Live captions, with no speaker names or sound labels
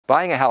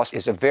Buying a house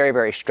is a very,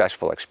 very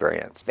stressful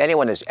experience. If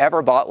anyone has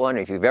ever bought one,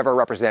 if you've ever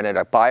represented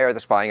a buyer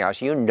that's buying a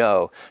house, you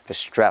know the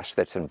stress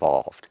that's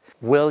involved.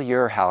 Will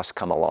your house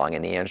come along?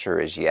 And the answer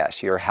is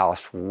yes, your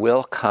house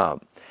will come.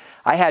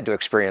 I had to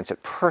experience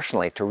it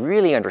personally to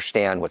really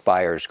understand what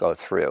buyers go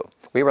through.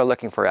 We were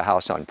looking for a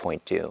house on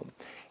Point Dume,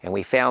 and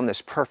we found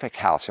this perfect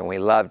house, and we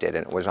loved it,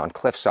 and it was on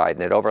cliffside,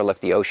 and it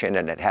overlooked the ocean,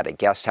 and it had a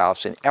guest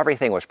house, and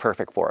everything was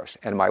perfect for us.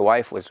 And my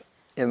wife was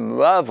in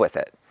love with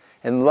it,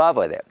 in love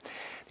with it.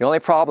 The only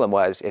problem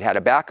was it had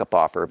a backup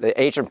offer. The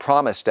agent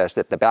promised us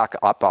that the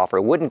backup offer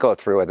wouldn't go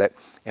through with it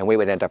and we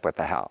would end up with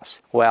the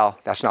house. Well,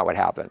 that's not what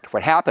happened.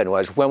 What happened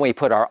was when we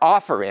put our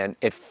offer in,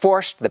 it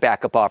forced the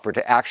backup offer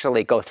to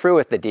actually go through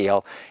with the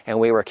deal and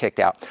we were kicked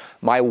out.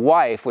 My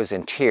wife was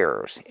in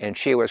tears and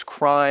she was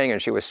crying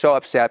and she was so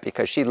upset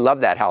because she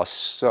loved that house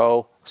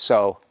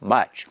so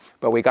much.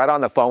 But we got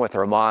on the phone with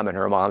her mom and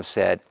her mom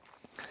said,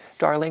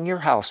 "Darling, your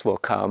house will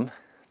come.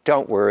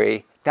 Don't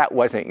worry. That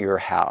wasn't your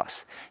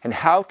house." And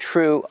how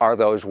true are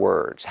those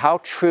words? How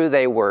true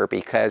they were,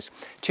 because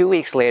 2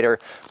 weeks later,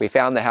 we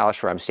found the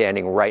house where I'm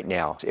standing right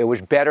now. It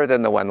was better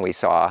than the one we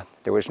saw.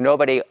 There was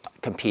nobody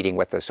competing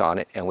with us on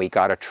it, and we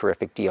got a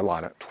terrific deal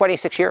on it.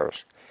 26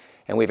 years,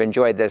 and we've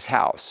enjoyed this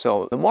house.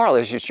 So the moral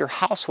is just your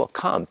house will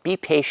come. Be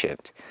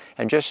patient,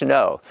 and just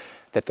know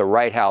that the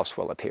right house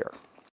will appear.